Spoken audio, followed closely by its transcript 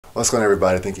What's going on,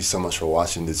 everybody? Thank you so much for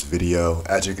watching this video.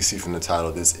 As you can see from the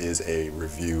title, this is a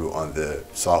review on the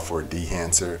software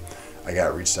Dehancer. I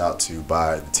got reached out to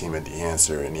by the team at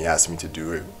Dehancer and he asked me to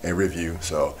do a review.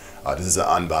 So this is an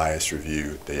unbiased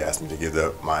review. They asked me to give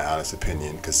my honest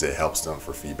opinion because it helps them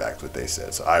for feedback, what they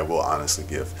said. So I will honestly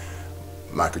give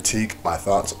my critique, my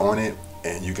thoughts on it,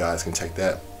 and you guys can take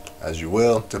that as you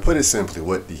will. To put it simply,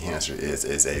 what Dehancer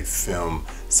is a film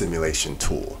simulation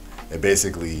tool. It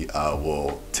basically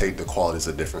will take the qualities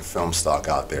of different film stock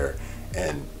out there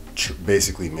and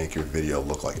basically make your video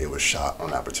look like it was shot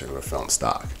on that particular film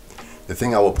stock. The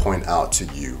thing I will point out to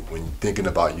you when thinking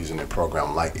about using a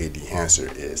program like a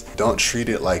Dehancer is don't treat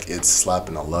it like it's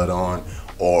slapping a LUT on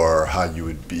or how you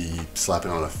would be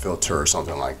slapping on a filter or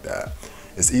something like that.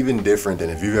 It's even different than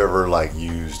if you've ever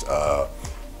used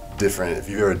if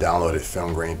you've ever downloaded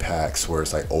film grain packs where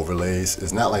it's like overlays.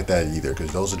 It's not like that either,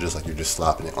 because those are just like you're just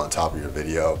slapping it on top of your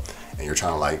video and you're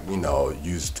trying to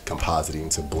use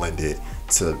compositing to blend it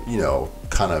to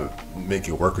kind of make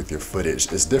it work with your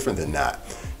footage. It's different than that.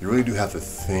 You really do have to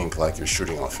think like you're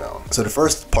shooting on film. So the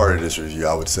first part of this review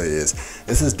I would say is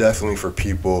this is definitely for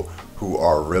people who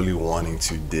are really wanting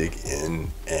to dig in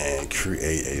and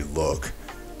create a look.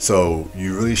 So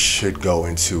you really should go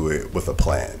into it with a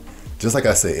plan. Just like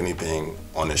I say anything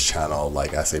on this channel,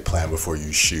 like I say plan before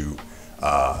you shoot,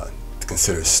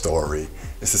 consider story.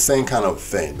 It's the same kind of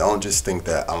thing. Don't just think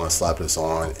that I'm gonna slap this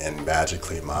on and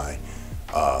magically my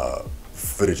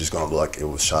footage is gonna look like it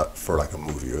was shot for like a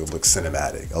movie or it looks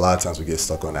cinematic. A lot of times we get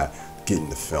stuck on that getting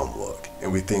the film look.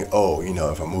 And we think, oh,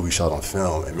 if a movie shot on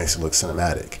film, it makes it look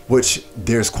cinematic. Which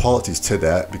there's qualities to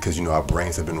that because our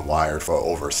brains have been wired for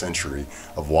over a century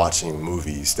of watching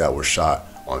movies that were shot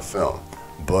on film.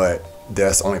 But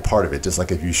that's only part of it. Just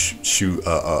like if you shoot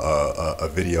a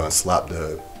video and slap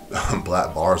the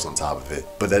black bars on top of it,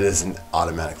 but that doesn't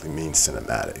automatically mean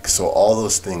cinematic. So all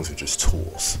those things are just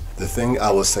tools. The thing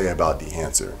I will say about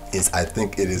Dehancer is I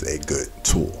think it is a good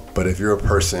tool. But if you're a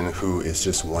person who is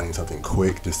just wanting something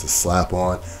quick just to slap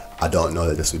on, I don't know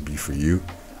that this would be for you.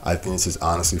 I think this is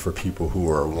honestly for people who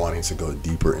are wanting to go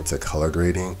deeper into color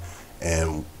grading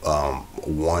and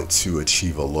want to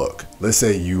achieve a look. Let's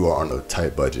say you are on a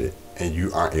tight budget and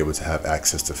you aren't able to have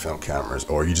access to film cameras,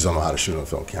 or you just don't know how to shoot on a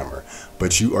film camera,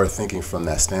 but you are thinking from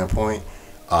that standpoint,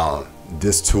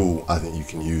 this tool I think you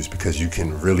can use because you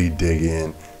can really dig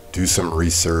in, do some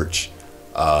research,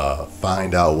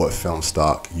 find out what film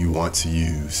stock you want to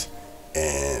use,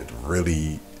 and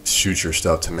really shoot your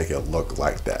stuff to make it look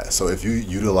like that. So if you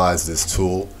utilize this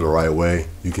tool the right way,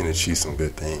 you can achieve some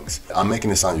good things. I'm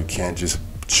making it sound you can't just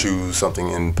choose something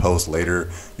in post later.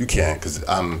 You can't, because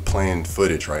I'm playing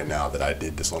footage right now that I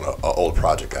did this on an old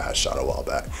project I had shot a while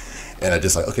back. And I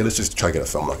just okay, let's just try to get a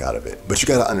film look out of it. But you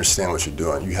got to understand what you're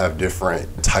doing. You have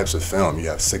different types of film. You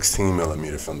have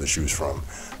 16mm film to choose from,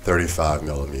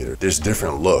 35mm. There's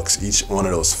different looks. Each one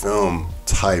of those film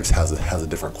types has a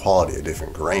different quality, a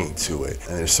different grain to it.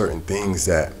 And there's certain things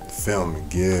that film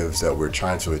gives that we're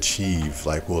trying to achieve.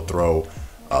 Like we'll throw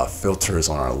filters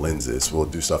on our lenses. We'll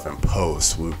do stuff in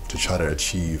post to try to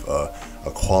achieve a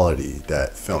quality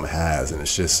that film has. And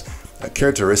it's just a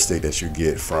characteristic that you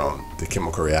get from the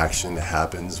chemical reaction that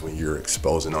happens when you're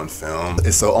exposing on film.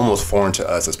 It's so almost foreign to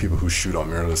us as people who shoot on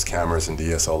mirrorless cameras and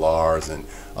DSLRs and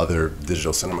other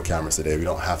digital cinema cameras today. We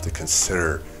don't have to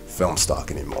consider film stock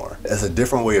anymore. It's a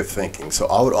different way of thinking. So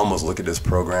I would almost look at this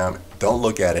program, don't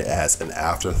look at it as an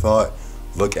afterthought,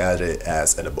 look at it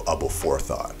as a before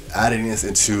thought. Adding this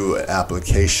into an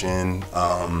application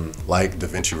like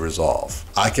Davinci Resolve.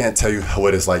 I can't tell you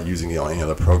what it's like using it on any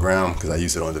other program because I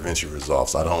use it on Davinci Resolve,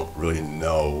 so I don't really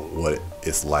know what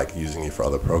it's like using it for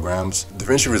other programs.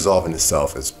 Davinci Resolve in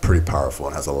itself is pretty powerful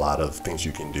and has a lot of things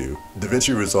you can do.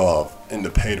 Davinci Resolve in the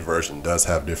paid version does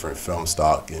have different film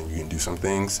stock and you can do some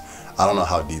things. I don't know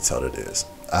how detailed it is.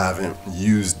 I haven't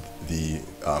used the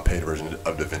paid version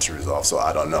of Davinci Resolve, so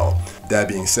I don't know. That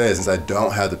being said, since I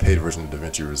don't have the paid version of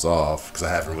Davinci Resolve, because I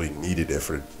haven't really needed it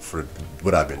for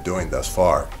what I've been doing thus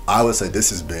far, I would say this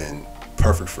has been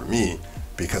perfect for me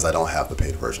because I don't have the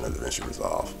paid version of Davinci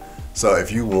Resolve. So if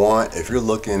you're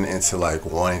looking into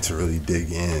wanting to really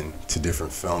dig in to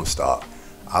different film stock,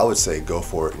 I would say go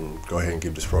for it and go ahead and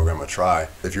give this program a try.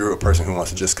 If you're a person who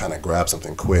wants to just kind of grab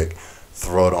something quick,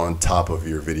 throw it on top of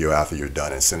your video after you're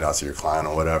done and send it out to your client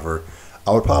or whatever,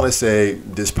 I would probably say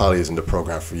this probably isn't the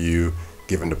program for you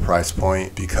given the price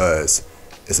point because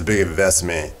it's a big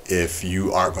investment if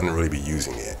you aren't going to really be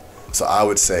using it. So I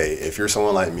would say if you're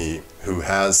someone like me who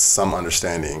has some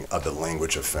understanding of the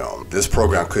language of film, this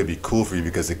program could be cool for you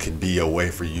because it could be a way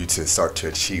for you to start to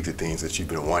achieve the things that you've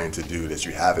been wanting to do that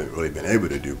you haven't really been able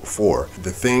to do before.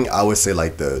 The thing I would say,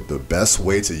 like the best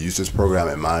way to use this program,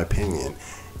 in my opinion,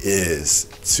 is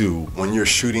to, when you're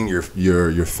shooting your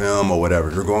film or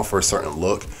whatever, you're going for a certain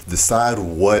look, decide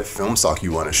what film stock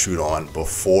you want to shoot on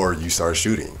before you start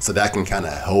shooting. So that can kind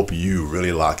of help you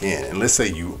really lock in. And let's say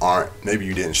you aren't, maybe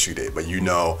you didn't shoot it, but you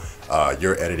know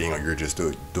you're editing, or you're just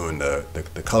doing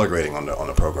the color grading on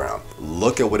the program.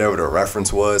 Look at whatever the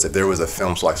reference was. If there was a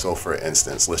film stock, so for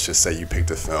instance, let's just say you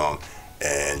picked a film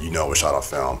and you know it was shot on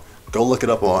film. Go look it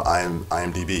up on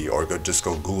IMDb, or just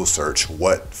go Google search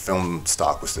what film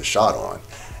stock was this shot on,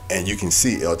 and you can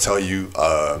see, it'll tell you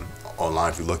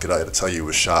online, if you look it up, it'll tell you it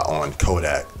was shot on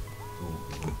Kodak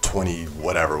 20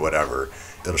 whatever.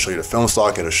 It'll show you the film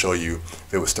stock, it'll show you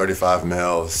if it was 35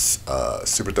 mils,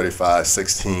 Super 35,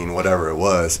 16, whatever it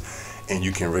was, and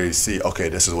you can really see, okay,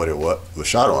 this is what it was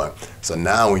shot on. So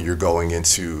now when you're going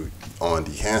into on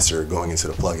Dehancer, going into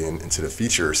the plugin, into the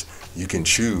features, you can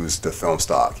choose the film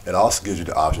stock. It also gives you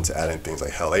the option to add in things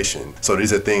like halation. So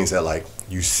these are things that like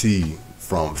you see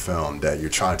from film that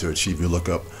you're trying to achieve. You look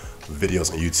up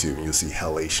videos on YouTube and you'll see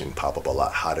halation pop up a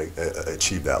lot, how to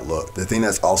achieve that look. The thing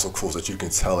that's also cool is that you can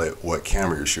tell it what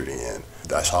camera you're shooting in.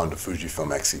 I shot on the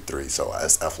Fujifilm X-C3, so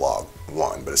it's f-log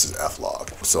 1, but this is f-log.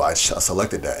 So I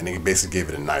selected that, and it basically gave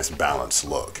it a nice balanced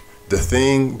look. The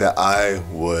thing that I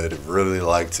would really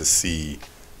like to see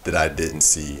that I didn't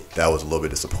see, that was a little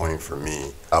bit disappointing for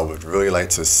me, I would really like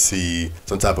to see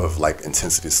some type of like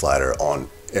intensity slider on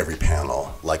every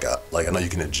panel. Like I know you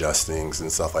can adjust things and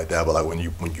stuff like that, but like when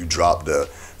you drop the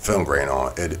film grain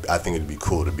on it, I think it'd be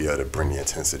cool to be able to bring the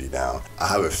intensity down. I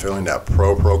have a feeling that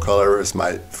pro colorists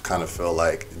might kind of feel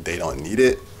like they don't need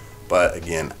it, but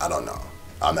again, I don't know.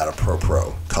 I'm not a pro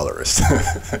colorist.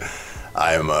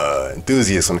 I am an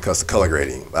enthusiast when it comes to color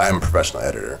grading, but I am a professional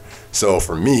editor. So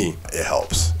for me, it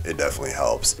helps. It definitely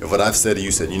helps. If what I've said to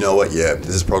you said, you know what, yeah, this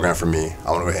is a program for me,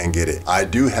 I want to go ahead and get it, I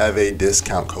do have a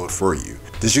discount code for you.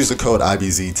 Just use the code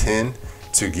IBZ10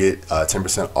 to get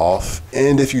 10% off.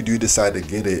 And if you do decide to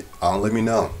get it, let me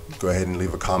know. Go ahead and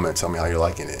leave a comment, tell me how you're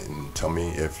liking it, and tell me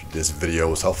if this video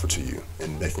was helpful to you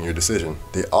in making your decision.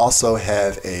 They also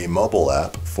have a mobile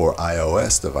app for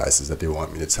iOS devices that they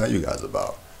want me to tell you guys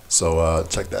about. So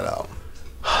check that out.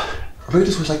 I really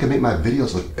just wish I could make my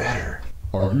videos look better.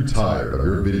 Are you tired of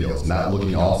your videos not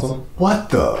looking awesome? What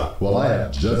the? Well, I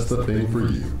have just the thing for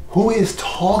you. Who is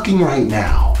talking right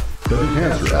now? The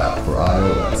Dehancer app for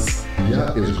iOS. The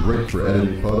app is great for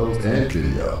editing photos and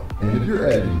video. And if you're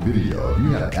editing video,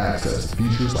 you have access to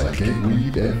features like gate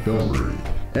weave and film read.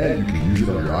 And you can use it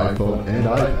on your iPhone and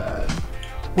iPad.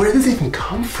 Where did this even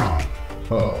come from?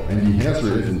 Oh, and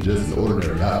Dehancer isn't just an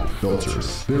ordinary app with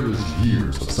filters. There is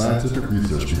years of scientific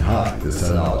research behind this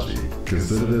technology.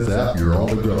 Consider this app your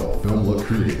on-the-go film look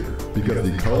creator,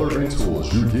 because the color and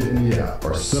tools you get in the app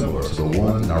are similar to the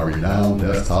ones in our renowned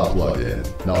desktop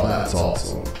plugin. Now that's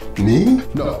awesome. Me?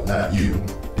 No, not you.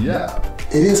 The app.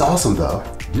 It is awesome though.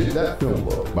 Get that film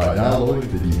look by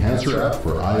downloading the Dehancer app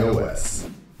for iOS.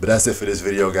 But that's it for this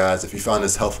video, guys. If you found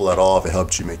this helpful at all, if it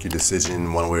helped you make your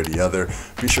decision one way or the other,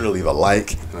 be sure to leave a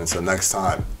like. And until next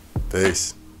time,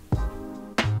 peace.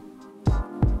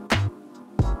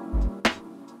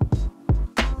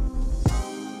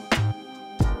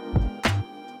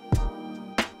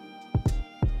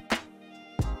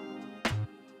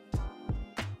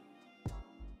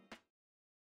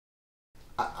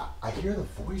 I hear the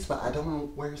voice, but I don't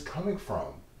know where it's coming from.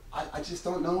 I just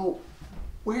don't know.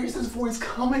 Where is this voice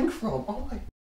coming from? Oh my